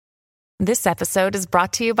This episode is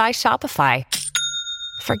brought to you by Shopify.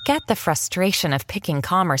 Forget the frustration of picking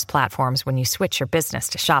commerce platforms when you switch your business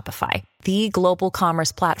to Shopify, the global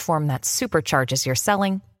commerce platform that supercharges your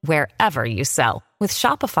selling wherever you sell. With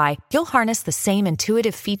Shopify, you'll harness the same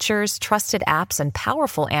intuitive features, trusted apps, and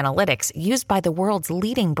powerful analytics used by the world's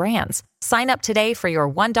leading brands. Sign up today for your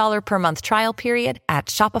 $1 per month trial period at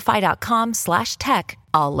shopify.com/tech,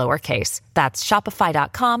 all lowercase. That's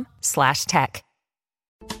shopify.com/tech.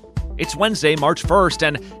 It's Wednesday, March 1st,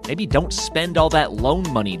 and maybe don't spend all that loan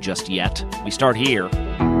money just yet. We start here.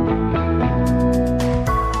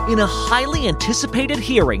 In a highly anticipated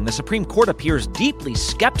hearing, the Supreme Court appears deeply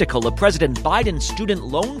skeptical of President Biden's student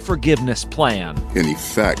loan forgiveness plan. In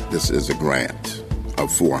effect, this is a grant of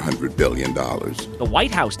 $400 billion. The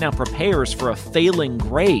White House now prepares for a failing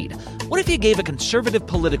grade. What if you gave a conservative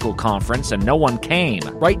political conference and no one came?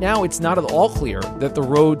 Right now, it's not at all clear that the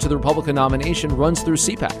road to the Republican nomination runs through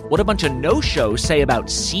CPAC. What a bunch of no-shows say about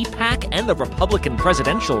CPAC and the Republican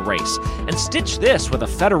presidential race. And stitch this with a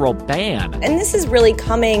federal ban. And this is really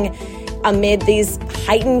coming amid these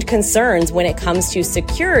heightened concerns when it comes to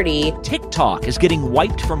security. TikTok is getting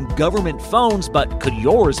wiped from government phones, but could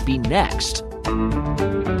yours be next?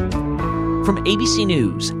 From ABC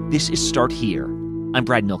News, this is Start Here. I'm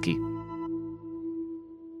Brad Milkey.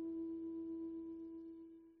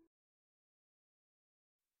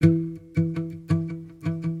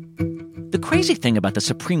 The crazy thing about the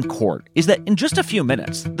Supreme Court is that in just a few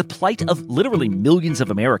minutes, the plight of literally millions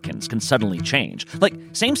of Americans can suddenly change. Like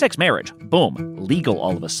same-sex marriage, boom, legal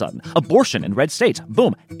all of a sudden. Abortion in red states,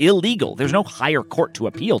 boom, illegal. There's no higher court to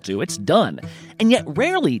appeal to. It's done. And yet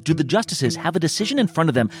rarely do the justices have a decision in front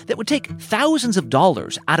of them that would take thousands of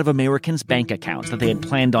dollars out of Americans' bank accounts that they had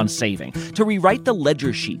planned on saving to rewrite the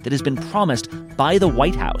ledger sheet that has been promised by the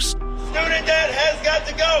White House. Student debt has got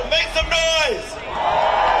to go. Make some noise.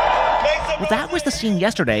 Well, that was the scene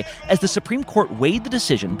yesterday as the Supreme Court weighed the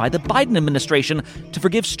decision by the Biden administration to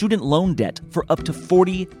forgive student loan debt for up to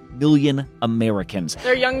 40 million Americans.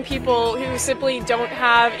 There are young people who simply don't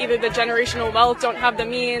have either the generational wealth, don't have the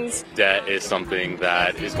means. Debt is something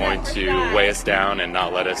that is going to weigh us down and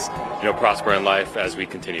not let us, prosper in life as we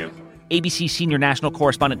continue. ABC senior national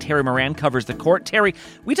correspondent Terry Moran covers the court. Terry,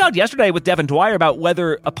 we talked yesterday with Devin Dwyer about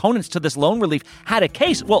whether opponents to this loan relief had a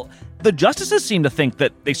case. Well, the justices seem to think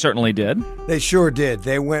that they certainly did. They sure did.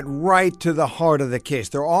 They went right to the heart of the case.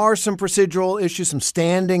 There are some procedural issues, some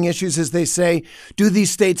standing issues, as they say. Do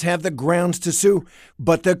these states have the grounds to sue?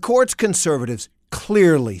 But the court's conservatives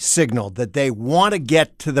clearly signaled that they want to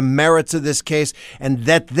get to the merits of this case and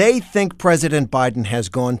that they think President Biden has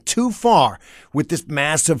gone too far with this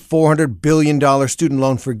massive $400 billion student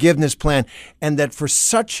loan forgiveness plan, and that for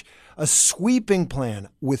such a sweeping plan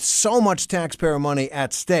with so much taxpayer money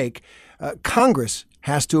at stake, Congress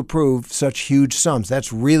has to approve such huge sums.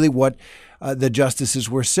 That's really what the justices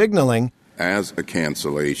were signaling. As a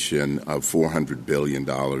cancellation of $400 billion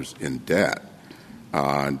in debt,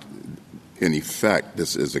 in effect,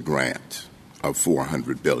 this is a grant of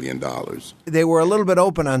 $400 billion. They were a little bit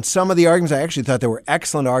open on some of the arguments. I actually thought there were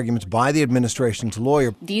excellent arguments by the administration's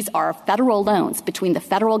lawyer. These are federal loans between the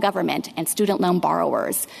federal government and student loan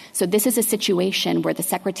borrowers. So this is a situation where the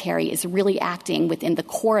secretary is really acting within the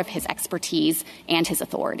core of his expertise and his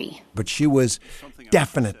authority. But she was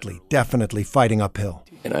definitely fighting uphill.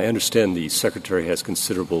 And I understand the secretary has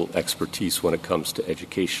considerable expertise when it comes to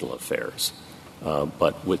educational affairs.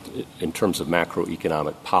 But in terms of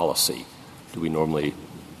macroeconomic policy, do we normally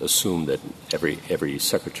assume that every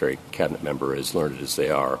secretary, cabinet member, as learned as they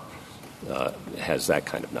are, has that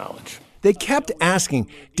kind of knowledge? They kept asking,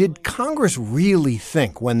 did Congress really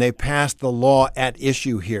think when they passed the law at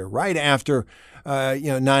issue here, right after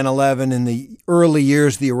 9/11, in the early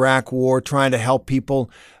years of the Iraq War, trying to help people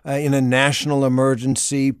in a national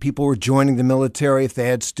emergency? People were joining the military if they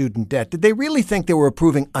had student debt. Did they really think they were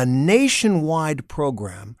approving a nationwide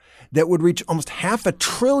program that would reach almost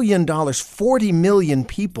 $500 billion, 40 million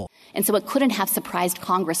people? And so it couldn't have surprised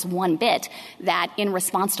Congress one bit that in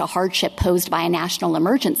response to hardship posed by a national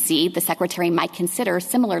emergency, the secretary might consider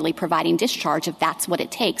similarly providing discharge if that's what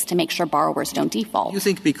it takes to make sure borrowers don't default. You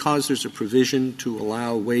think because there's a provision to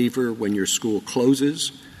allow waiver when your school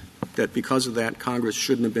closes, that because of that, Congress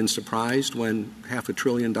shouldn't have been surprised when $500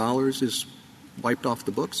 billion is wiped off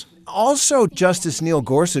the books? Also, Justice Neil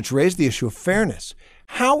Gorsuch raised the issue of fairness.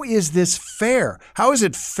 How is this fair? How is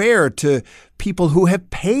it fair to people who have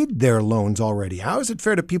paid their loans already? How is it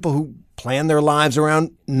fair to people who plan their lives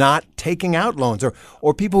around not taking out loans,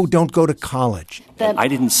 or people who don't go to college? I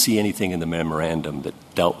didn't see anything in the memorandum that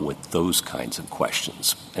dealt with those kinds of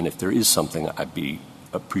questions. And if there is something, I'd be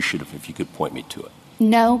appreciative if you could point me to it.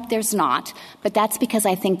 No, there's not. But that's because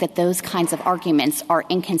I think that those kinds of arguments are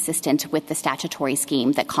inconsistent with the statutory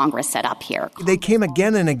scheme that Congress set up here. They came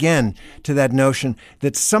again and again to that notion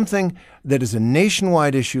that something that is a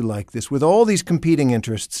nationwide issue like this, with all these competing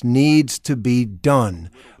interests, needs to be done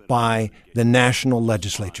by the national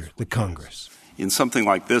legislature, the Congress. In something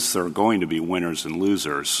like this, there are going to be winners and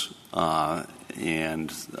losers, and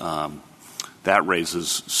that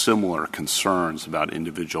raises similar concerns about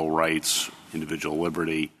individual rights, individual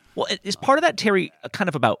liberty. Well, is part of that, Terry, kind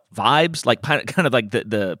of about vibes, like kind of like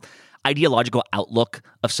the ideological outlook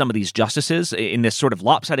of some of these justices in this sort of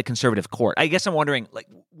lopsided conservative court? I guess I'm wondering, like,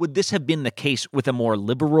 would this have been the case with a more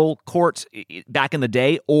liberal court back in the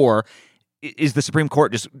day, or is the Supreme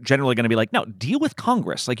Court just generally going to be like, no, deal with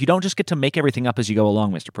Congress? Like, you don't just get to make everything up as you go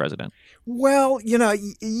along, Mr. President. Well,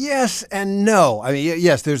 yes and no. I mean,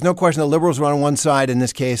 yes, there's no question the liberals were on one side in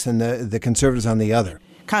this case and the conservatives on the other.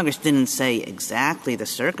 Congress didn't say exactly the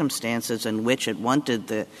circumstances in which it wanted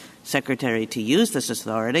the secretary to use this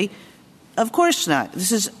authority. Of course not.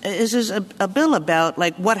 This is a bill about,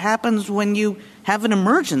 like, what happens when you have an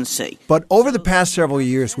emergency. But over the past several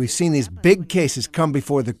years, we've seen these big cases come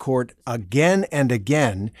before the court again and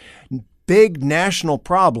again, big national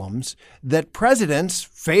problems that presidents,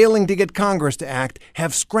 failing to get Congress to act,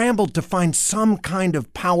 have scrambled to find some kind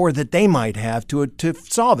of power that they might have to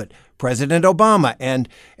solve it. President Obama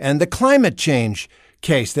and the climate change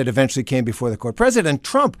case that eventually came before the court. President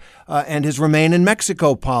Trump and his Remain in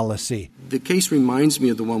Mexico policy. The case reminds me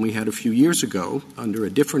of the one we had a few years ago under a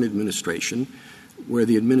different administration, where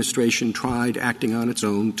the administration tried, acting on its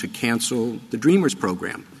own, to cancel the Dreamers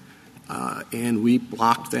program. And we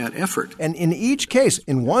blocked that effort. And in each case,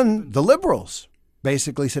 in one, the liberals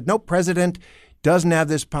basically said, no, president doesn't have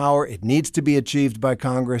this power. It needs to be achieved by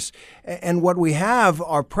Congress. And what we have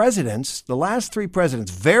are presidents, the last three presidents,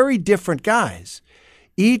 very different guys,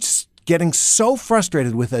 each getting so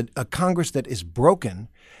frustrated with a Congress that is broken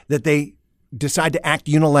that they decide to act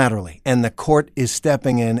unilaterally. And the court is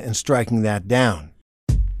stepping in and striking that down.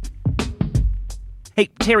 Hey,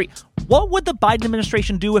 Terry, what would the Biden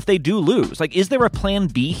administration do if they do lose? Like, is there a plan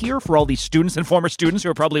B here for all these students and former students who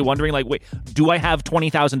are probably wondering, like, wait, do I have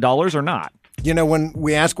 $20,000 or not? When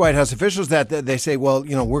we ask White House officials that, they say, well,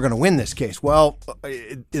 we're going to win this case. Well,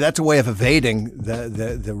 that's a way of evading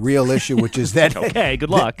the real issue, which is that okay, good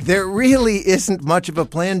luck. There really isn't much of a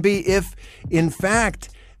plan B if, in fact,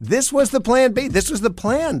 this was the plan B. This was the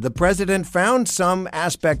plan. The president found some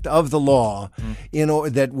aspect of the law,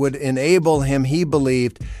 that would enable him, he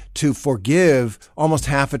believed, to forgive almost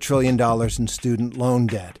 $500 billion in student loan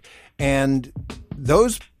debt. And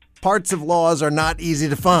those parts of laws are not easy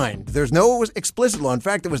to find. There's no explicit law. In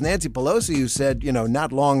fact, it was Nancy Pelosi who said,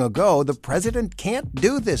 not long ago, the president can't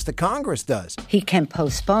do this. The Congress does. He can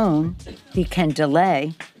postpone. He can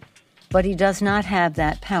delay. But he does not have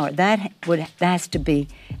that power. That has to be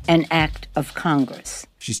an act of Congress.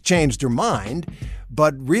 She's changed her mind.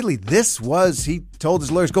 But really, he told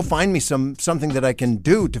his lawyers, go find me something that I can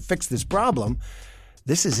do to fix this problem.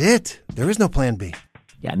 This is it. There is no plan B.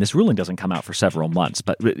 Yeah, and this ruling doesn't come out for several months,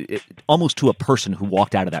 but almost to a person who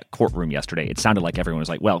walked out of that courtroom yesterday, it sounded like everyone was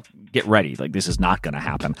like, well, get ready. Like, this is not going to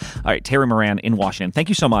happen. All right, Terry Moran in Washington, thank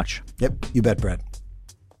you so much. Yep, you bet, Brad.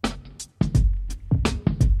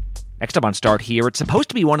 Next up on Start Here, it's supposed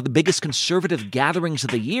to be one of the biggest conservative gatherings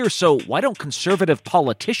of the year, so why don't conservative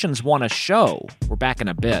politicians want a show? We're back in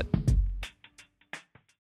a bit.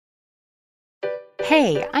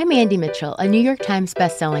 Hey, I'm Andy Mitchell, a New York Times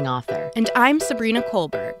bestselling author. And I'm Sabrina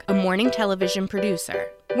Kohlberg, a morning television producer.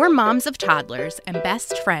 We're moms of toddlers and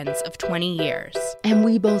best friends of 20 years. And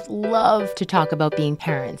we both love to talk about being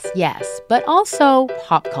parents, yes, but also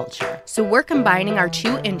pop culture. So we're combining our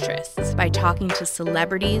two interests by talking to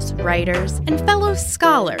celebrities, writers, and fellow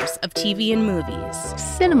scholars of TV and movies.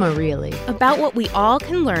 Cinema, really. About what we all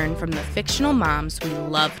can learn from the fictional moms we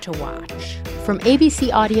love to watch. From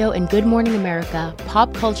ABC Audio and Good Morning America,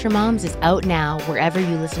 Pop Culture Moms is out now wherever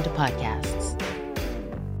you listen to podcasts.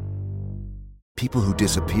 People who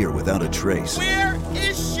disappear without a trace. Where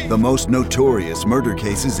is she? The most notorious murder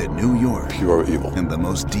cases in New York. Pure evil. And the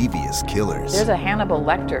most devious killers. There's a Hannibal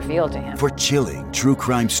Lecter feel to him. For chilling true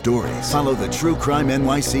crime stories, follow the True Crime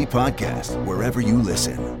NYC podcast wherever you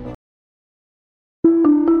listen.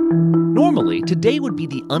 Normally, today would be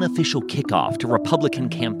the unofficial kickoff to Republican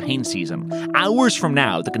campaign season. Hours from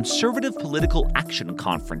now, the Conservative Political Action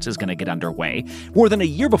Conference is going to get underway. More than a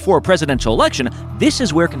year before a presidential election, this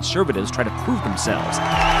is where conservatives try to prove themselves.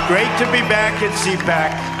 Great to be back at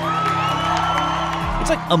CPAC. It's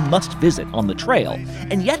like a must-visit on the trail.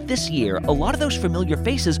 And yet this year, a lot of those familiar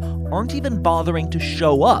faces aren't even bothering to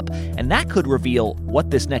show up. And that could reveal what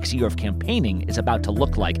this next year of campaigning is about to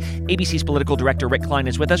look like. ABC's political director Rick Klein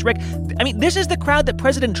is with us. Rick, I mean, this is the crowd that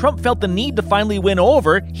President Trump felt the need to finally win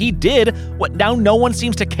over. He did. What, now no one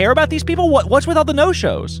seems to care about these people? What's with all the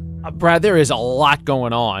no-shows? Brad, there is a lot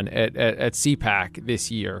going on at CPAC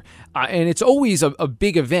this year, and it's always a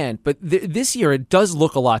big event, but this year it does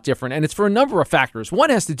look a lot different, and it's for a number of factors.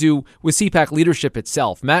 One has to do with CPAC leadership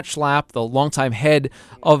itself. Matt Schlapp, the longtime head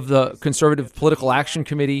of the Conservative Political Action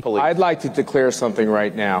Committee. I'd like to declare something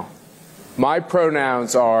right now. My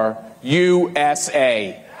pronouns are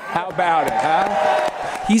USA. How about it, huh?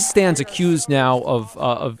 He stands accused now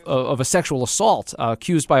of a sexual assault,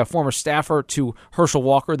 accused by a former staffer to Herschel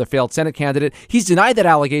Walker, the failed Senate candidate. He's denied that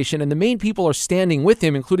allegation, and the main people are standing with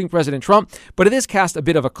him, including President Trump. But it has cast a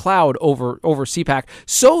bit of a cloud over CPAC.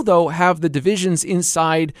 So, though, have the divisions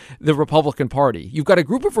inside the Republican Party. You've got a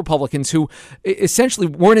group of Republicans who essentially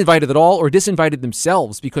weren't invited at all or disinvited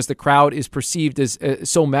themselves because the crowd is perceived as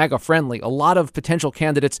so MAGA-friendly. A lot of potential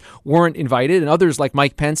candidates weren't invited, and others, like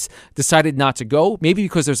Mike Pence, decided not to go, maybe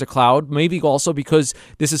because there's a cloud, maybe also because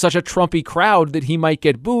this is such a Trumpy crowd that he might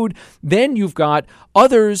get booed. Then you've got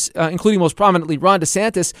others, including most prominently Ron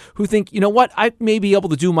DeSantis, who think, you know what, I may be able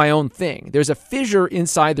to do my own thing. There's a fissure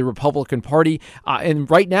inside the Republican Party, and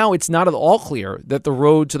right now it's not at all clear that the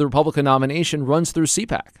road to the Republican nomination runs through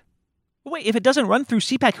CPAC. Wait, if it doesn't run through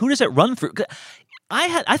CPAC, who does it run through?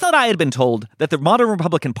 I thought I had been told that the modern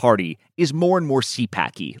Republican Party is more and more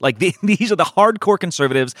CPAC-y. Like, these are the hardcore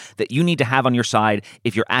conservatives that you need to have on your side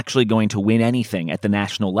if you're actually going to win anything at the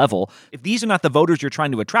national level. If these are not the voters you're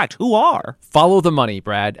trying to attract, who are? Follow the money,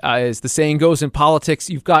 Brad. As the saying goes in politics,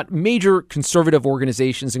 you've got major conservative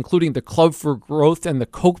organizations, including the Club for Growth and the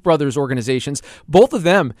Koch brothers organizations. Both of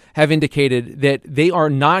them have indicated that they are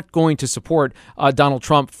not going to support Donald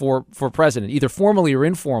Trump for president, either formally or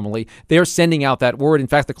informally. They are sending out that word. In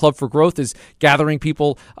fact, the Club for Growth is gathering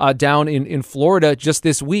people down in Florida just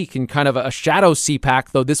this week in kind of a shadow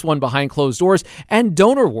CPAC, though this one behind closed doors. And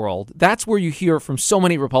Donor World, that's where you hear from so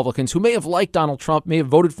many Republicans who may have liked Donald Trump, may have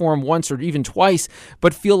voted for him once or even twice,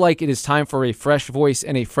 but feel like it is time for a fresh voice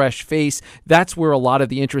and a fresh face. That's where a lot of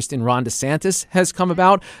the interest in Ron DeSantis has come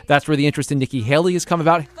about. That's where the interest in Nikki Haley has come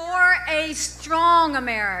about. For a strong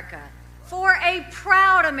America, for a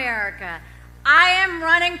proud America, I am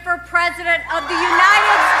running for President of the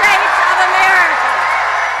United States of America.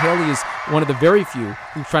 Haley is one of the very few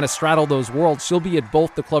who's trying to straddle those worlds. She'll be at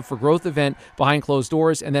both the Club for Growth event behind closed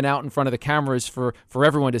doors and then out in front of the cameras for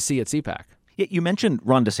everyone to see at CPAC. Yeah, you mentioned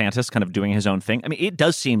Ron DeSantis kind of doing his own thing. I mean, it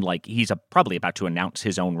does seem like he's probably about to announce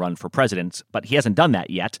his own run for president, but he hasn't done that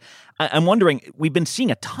yet. I'm wondering, we've been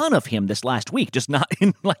seeing a ton of him this last week, just not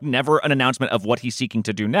in never an announcement of what he's seeking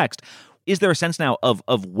to do next. Is there a sense now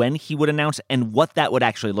of when he would announce and what that would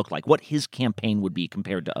actually look like, what his campaign would be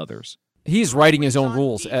compared to others? He's writing his own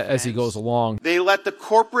rules as he goes along. They let the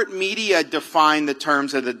corporate media define the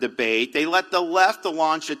terms of the debate. They let the left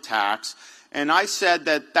launch attacks. And I said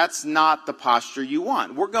that that's not the posture you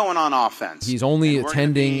want. We're going on offense. He's only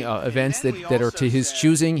attending events that are to his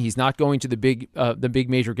choosing. He's not going to the big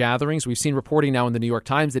major gatherings. We've seen reporting now in the New York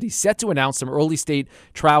Times that he's set to announce some early state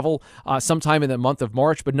travel sometime in the month of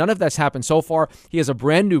March, but none of that's happened so far. He has a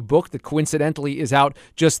brand new book that coincidentally is out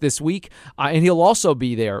just this week, and he'll also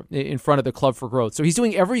be there in front of the Club for Growth. So he's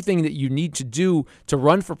doing everything that you need to do to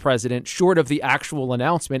run for president, short of the actual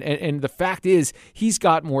announcement. And the fact is, he's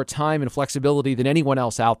got more time and flexibility than anyone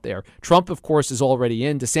else out there. Trump, of course, is already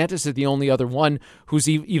in. DeSantis is the only other one who's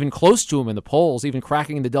even close to him in the polls, even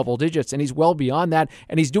cracking the double digits, and he's well beyond that.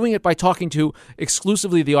 And he's doing it by talking to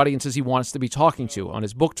exclusively the audiences he wants to be talking to. On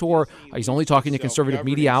his book tour, he's only talking to conservative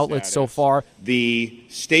media outlets so far. The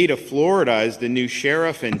state of Florida is the new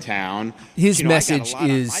sheriff in town. His message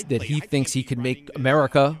is that he thinks he can make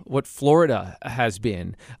America what Florida has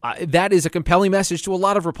been. That is a compelling message to a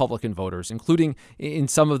lot of Republican voters, including in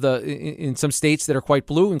some states that are quite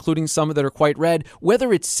blue, including some that are quite red.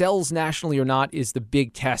 Whether it sells nationally or not is the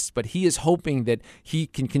big test, but he is hoping that he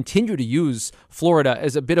can continue to use Florida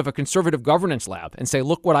as a bit of a conservative governance lab and say,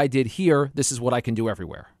 look what I did here, this is what I can do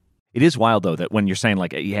everywhere. It is wild, though, that when you're saying,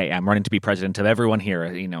 like, hey, I'm running to be president of everyone here,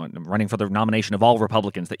 I'm running for the nomination of all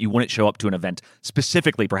Republicans, that you wouldn't show up to an event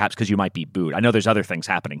specifically perhaps because you might be booed. I know there's other things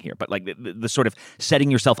happening here, but like the sort of setting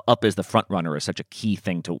yourself up as the front runner is such a key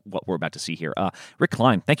thing to what we're about to see here. Rick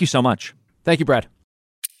Klein, thank you so much. Thank you, Brad.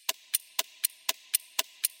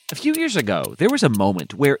 A few years ago, there was a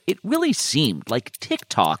moment where it really seemed like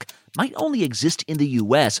TikTok might only exist in the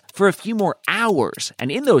US for a few more hours.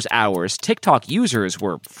 And in those hours, TikTok users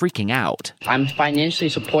were freaking out. I'm financially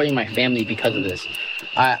supporting my family because of this.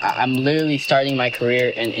 I'm literally starting my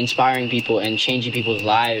career and inspiring people and changing people's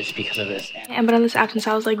lives because of this. And been on this app since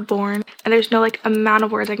I was born, and there's no amount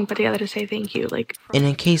of words I can put together to say thank you. And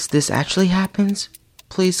in case this actually happens,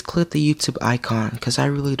 please click the YouTube icon because I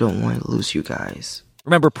really don't want to lose you guys.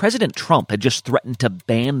 Remember, President Trump had just threatened to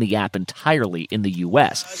ban the app entirely in the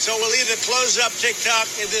U.S. So we'll either close up TikTok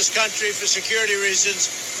in this country for security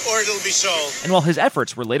reasons, or it'll be sold. And while his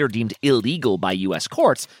efforts were later deemed illegal by U.S.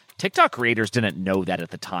 courts, TikTok creators didn't know that at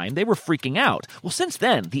the time. They were freaking out. Well, since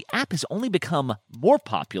then, the app has only become more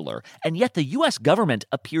popular, and yet the U.S. government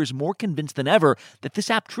appears more convinced than ever that this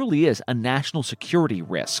app truly is a national security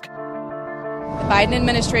risk. The Biden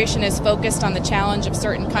administration is focused on the challenge of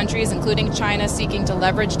certain countries, including China, seeking to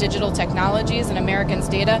leverage digital technologies and Americans'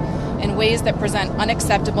 data in ways that present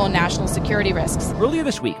unacceptable national security risks. Earlier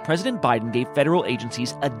this week, President Biden gave federal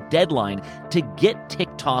agencies a deadline to get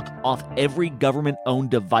TikTok off every government-owned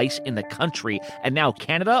device in the country. And now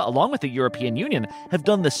Canada, along with the European Union, have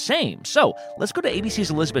done the same. So let's go to ABC's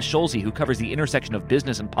Elizabeth Schulze, who covers the intersection of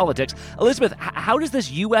business and politics. Elizabeth, how does this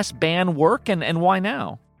U.S. ban work, and why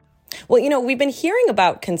now? Well, we've been hearing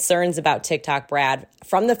about concerns about TikTok, Brad,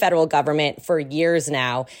 from the federal government for years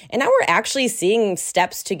now. And now we're actually seeing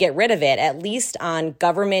steps to get rid of it, at least on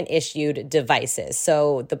government-issued devices.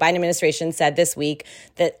 So the Biden administration said this week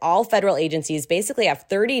that all federal agencies basically have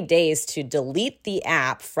 30 days to delete the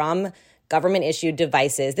app from government-issued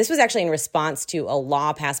devices. This was actually in response to a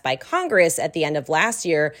law passed by Congress at the end of last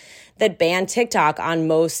year that banned TikTok on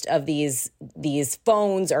most of these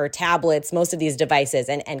phones or tablets, most of these devices.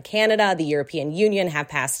 And Canada, the European Union have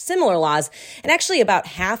passed similar laws. And actually about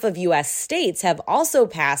half of U.S. states have also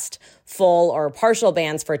passed full or partial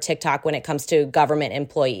bans for TikTok when it comes to government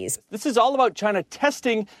employees. This is all about China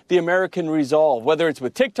testing the American resolve, whether it's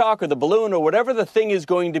with TikTok or the balloon or whatever the thing is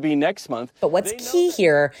going to be next month. But what's key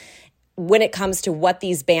here when it comes to what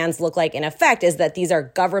these bans look like in effect is that these are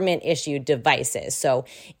government-issued devices. So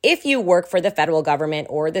if you work for the federal government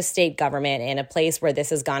or the state government in a place where this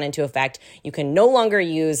has gone into effect, you can no longer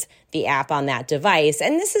use the app on that device.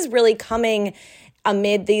 And this is really coming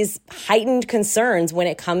amid these heightened concerns when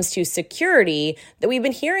it comes to security that we've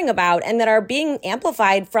been hearing about and that are being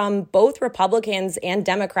amplified from both Republicans and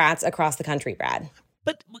Democrats across the country, Brad.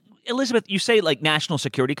 But Elizabeth, you say national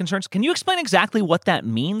security concerns. Can you explain exactly what that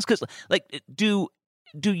means? Because do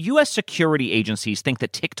U.S. security agencies think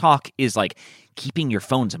that TikTok is keeping your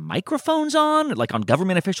phone's microphones on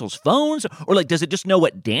government officials' phones? Or does it just know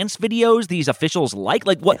what dance videos these officials like?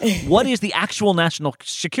 What is the actual national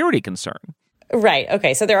security concern? Right.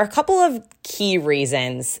 Okay. So there are a couple of key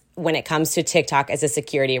reasons when it comes to TikTok as a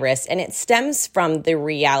security risk, and it stems from the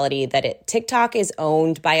reality that TikTok is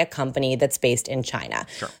owned by a company that's based in China.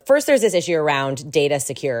 Sure. First, there's this issue around data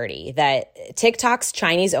security that TikTok's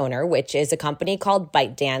Chinese owner, which is a company called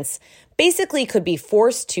ByteDance, basically could be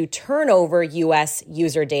forced to turn over U.S.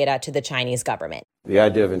 user data to the Chinese government. The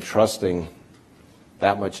idea of entrusting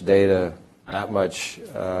that much data, that much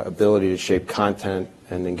ability to shape content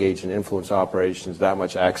and engage in influence operations, that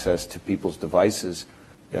much access to people's devices,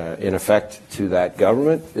 in effect to that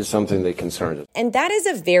government, is something that concerns us. And that is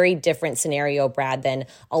a very different scenario, Brad, than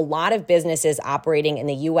a lot of businesses operating in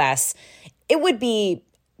the U.S. It would be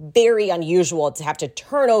very unusual to have to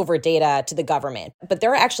turn over data to the government. But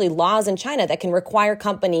there are actually laws in China that can require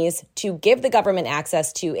companies to give the government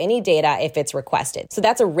access to any data if it's requested. So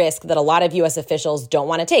that's a risk that a lot of U.S. officials don't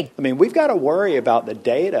want to take. I mean, we've got to worry about the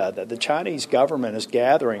data that the Chinese government is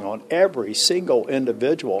gathering on every single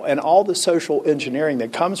individual and all the social engineering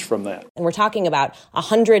that comes from that. And we're talking about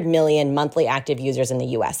 100 million monthly active users in the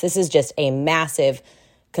U.S. This is just a massive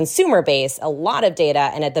consumer base, a lot of data,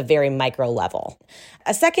 and at the very micro level.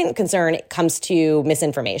 A second concern comes to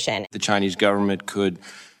misinformation. The Chinese government could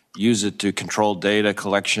use it to control data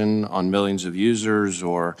collection on millions of users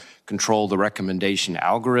or control the recommendation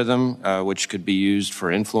algorithm, which could be used for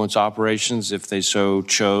influence operations if they so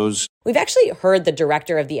chose. We've actually heard the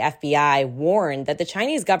director of the FBI warn that the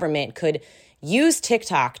Chinese government could use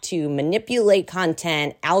TikTok to manipulate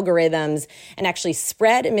content, algorithms, and actually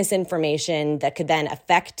spread misinformation that could then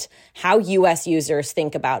affect how U.S. users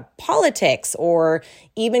think about politics or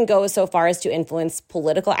even go so far as to influence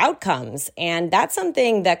political outcomes. And that's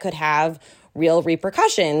something that could have real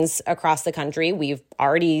repercussions across the country. We've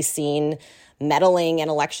already seen meddling in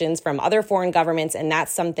elections from other foreign governments. And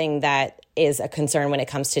that's something that is a concern when it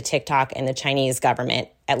comes to TikTok and the Chinese government,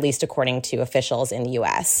 at least according to officials in the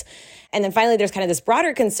U.S. And then finally, there's kind of this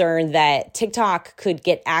broader concern that TikTok could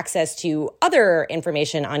get access to other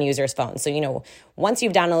information on users' phones. So, once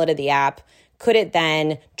you've downloaded the app, could it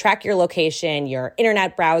then track your location, your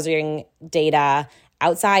internet browsing data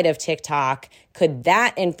outside of TikTok? Could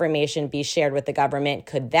that information be shared with the government?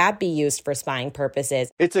 Could that be used for spying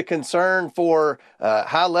purposes? It's a concern for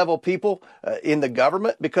high-level people in the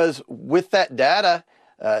government because with that data,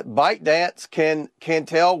 ByteDance can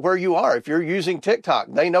tell where you are. If you're using TikTok,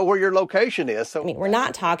 they know where your location is. So we're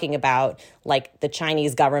not talking about like the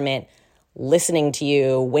Chinese government listening to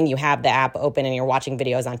you when you have the app open and you're watching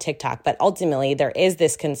videos on TikTok. But ultimately, there is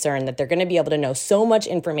this concern that they're going to be able to know so much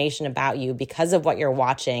information about you because of what you're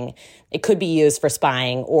watching. It could be used for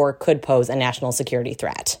spying or could pose a national security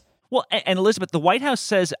threat. Well, and Elizabeth, the White House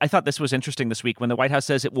says, I thought this was interesting this week, when the White House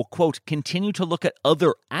says it will, quote, continue to look at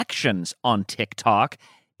other actions on TikTok.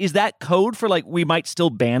 Is that code for, we might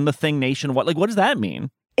still ban the thing nationwide? What does that mean?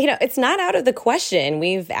 It's not out of the question.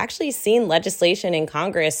 We've actually seen legislation in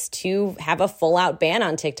Congress to have a full-out ban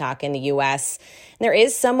on TikTok in the U.S. And there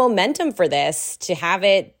is some momentum for this, to have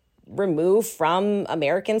it removed from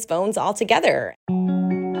Americans' phones altogether.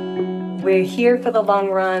 We're here for the long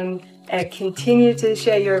run. Continue to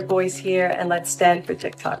share your voice here, and let's stand for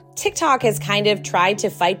TikTok. TikTok has kind of tried to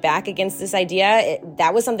fight back against this idea.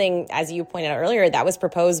 That was something, as you pointed out earlier, that was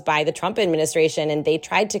proposed by the Trump administration, and they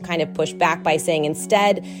tried to kind of push back by saying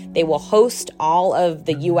instead they will host all of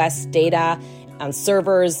the U.S. data on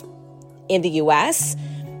servers in the U.S.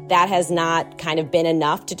 That has not kind of been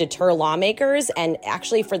enough to deter lawmakers, and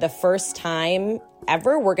actually for the first time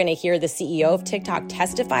ever, we're going to hear the CEO of TikTok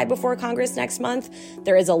testify before Congress next month.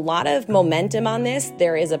 There is a lot of momentum on this.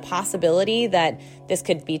 There is a possibility that this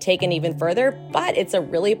could be taken even further, but it's a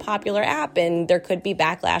really popular app, and there could be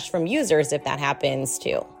backlash from users if that happens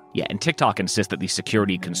too. Yeah, and TikTok insists that these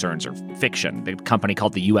security concerns are fiction. The company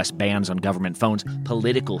called the U.S. bans on government phones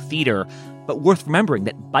political theater. But worth remembering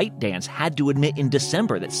that ByteDance had to admit in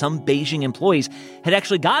December that some Beijing employees had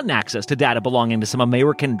actually gotten access to data belonging to some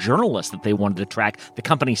American journalists that they wanted to track. The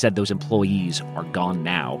company said those employees are gone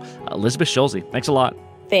now. Elizabeth Schulze, thanks a lot.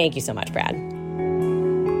 Thank you so much, Brad.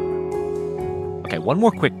 Okay, one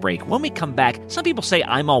more quick break. When we come back, some people say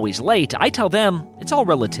I'm always late. I tell them it's all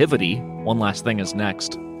relativity. One last thing is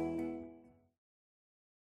next.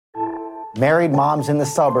 Married moms in the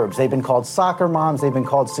suburbs. They've been called soccer moms. They've been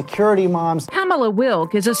called security moms. Pamela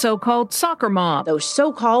Wilk is a so-called soccer mom. Those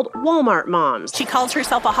so-called Walmart moms. She calls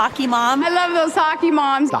herself a hockey mom. I love those hockey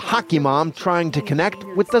moms. The hockey mom trying to connect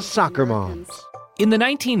with the soccer moms. In the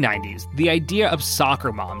 1990s, the idea of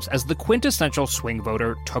soccer moms as the quintessential swing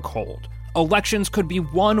voter took hold. Elections could be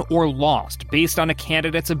won or lost based on a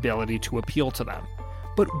candidate's ability to appeal to them.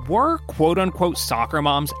 But were quote-unquote soccer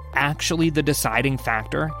moms actually the deciding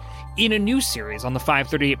factor? In a new series on the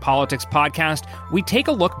 538 Politics podcast, we take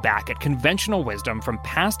a look back at conventional wisdom from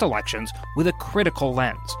past elections with a critical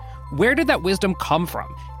lens. Where did that wisdom come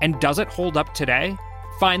from, and does it hold up today?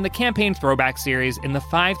 Find the Campaign Throwback series in the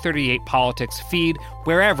 538 Politics feed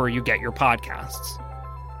wherever you get your podcasts.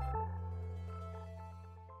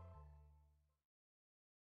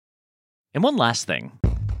 And one last thing.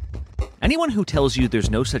 Anyone who tells you there's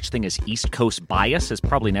no such thing as East Coast bias has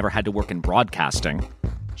probably never had to work in broadcasting.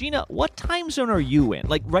 Gina, what time zone are you in?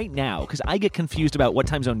 Right now, because I get confused about what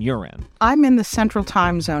time zone you're in. I'm in the Central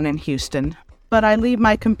Time Zone in Houston, but I leave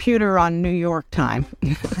my computer on New York time.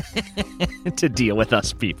 To deal with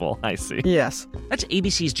us people, I see. Yes. That's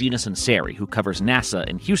ABC's Gina Sunseri, who covers NASA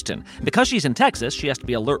in Houston. Because she's in Texas, she has to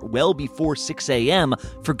be alert well before 6 a.m.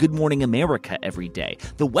 for Good Morning America every day.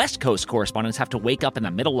 The West Coast correspondents have to wake up in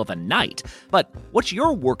the middle of the night. But what's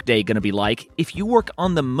your workday going to be like if you work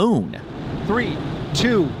on the moon? 3,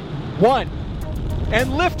 2, 1, and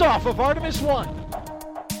liftoff of Artemis 1.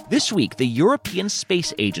 This week, the European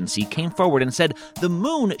Space Agency came forward and said the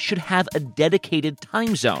moon should have a dedicated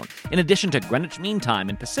time zone. In addition to Greenwich Mean Time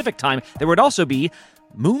and Pacific Time, there would also be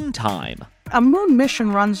moon time. A moon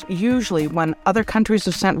mission runs usually when other countries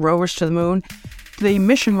have sent rovers to the moon. The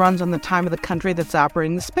mission runs on the time of the country that's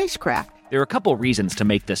operating the spacecraft. There are a couple reasons to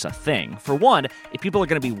make this a thing. For one, if people are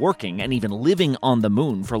going to be working and even living on the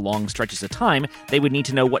moon for long stretches of time, they would need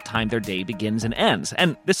to know what time their day begins and ends.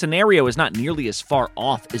 And this scenario is not nearly as far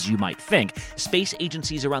off as you might think. Space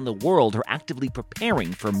agencies around the world are actively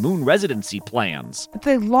preparing for moon residency plans.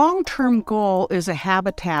 The long-term goal is a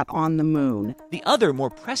habitat on the moon. The other, more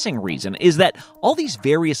pressing reason is that all these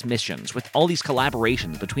various missions with all these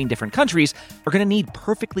collaborations between different countries are going to need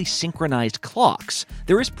perfectly synchronized clocks.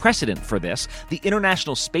 There is precedent for this. The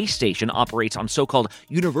International Space Station operates on so-called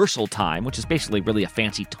universal time, which is basically really a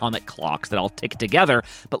fancy atomic clocks that all tick together,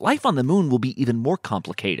 but life on the moon will be even more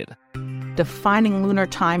complicated. Defining lunar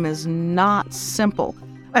time is not simple.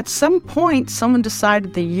 At some point, someone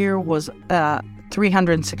decided the year was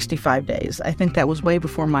 365 days. I think that was way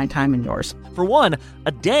before my time and yours. For one,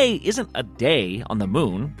 a day isn't a day on the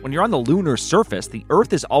moon. When you're on the lunar surface, the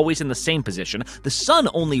Earth is always in the same position. The sun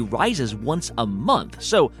only rises once a month,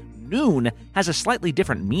 so noon has a slightly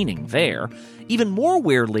different meaning there. Even more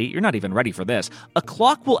weirdly, you're not even ready for this, a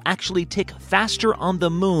clock will actually tick faster on the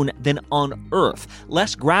moon than on Earth.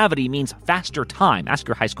 Less gravity means faster time. Ask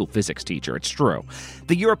your high school physics teacher, it's true.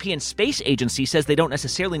 The European Space Agency says they don't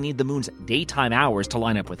necessarily need the moon's daytime hours to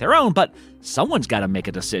line up with their own, but someone's got to make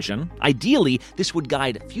a decision. Ideally, this would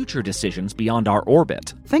guide future decisions beyond our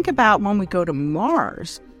orbit. Think about when we go to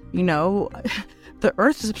Mars, the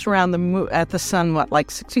Earth zips around the sun,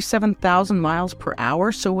 like 67,000 miles per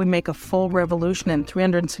hour, so we make a full revolution in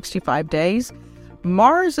 365 days.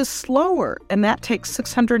 Mars is slower, and that takes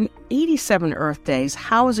 687 Earth days.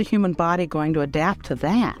 How is a human body going to adapt to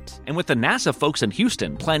that? And with the NASA folks in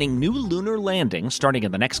Houston planning new lunar landings starting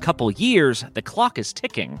in the next couple years, the clock is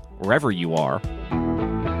ticking wherever you are.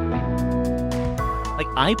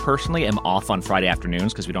 I personally am off on Friday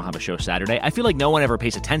afternoons because we don't have a show Saturday. I feel like no one ever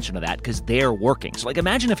pays attention to that because they're working. So,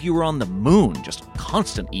 imagine if you were on the moon, just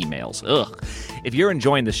constant emails. Ugh. If you're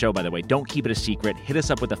enjoying the show, by the way, don't keep it a secret. Hit us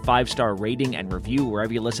up with a 5-star rating and review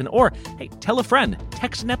wherever you listen. Or, hey, tell a friend.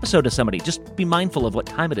 Text an episode to somebody. Just be mindful of what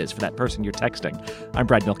time it is for that person you're texting. I'm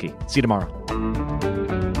Brad Milkey. See you tomorrow.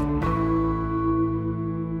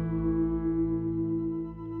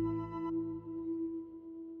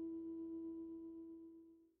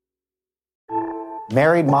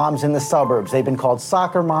 Married moms in the suburbs. They've been called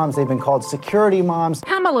soccer moms. They've been called security moms.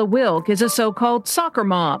 Pamela Wilk is a so-called soccer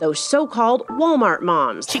mom. Those so-called Walmart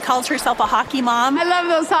moms. She calls herself a hockey mom. I love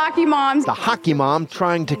those hockey moms. The hockey mom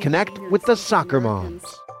trying to connect with the soccer moms.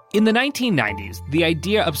 In the 1990s, the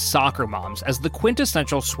idea of soccer moms as the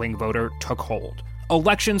quintessential swing voter took hold.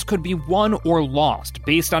 Elections could be won or lost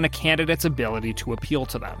based on a candidate's ability to appeal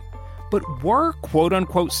to them. But were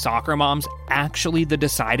quote-unquote soccer moms actually the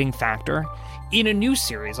deciding factor? In a new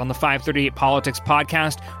series on the 538 Politics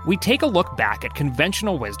podcast, we take a look back at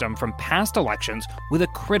conventional wisdom from past elections with a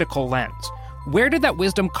critical lens. Where did that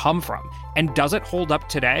wisdom come from, and does it hold up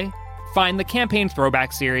today? Find the Campaign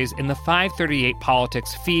Throwback series in the 538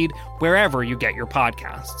 Politics feed wherever you get your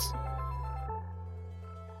podcasts.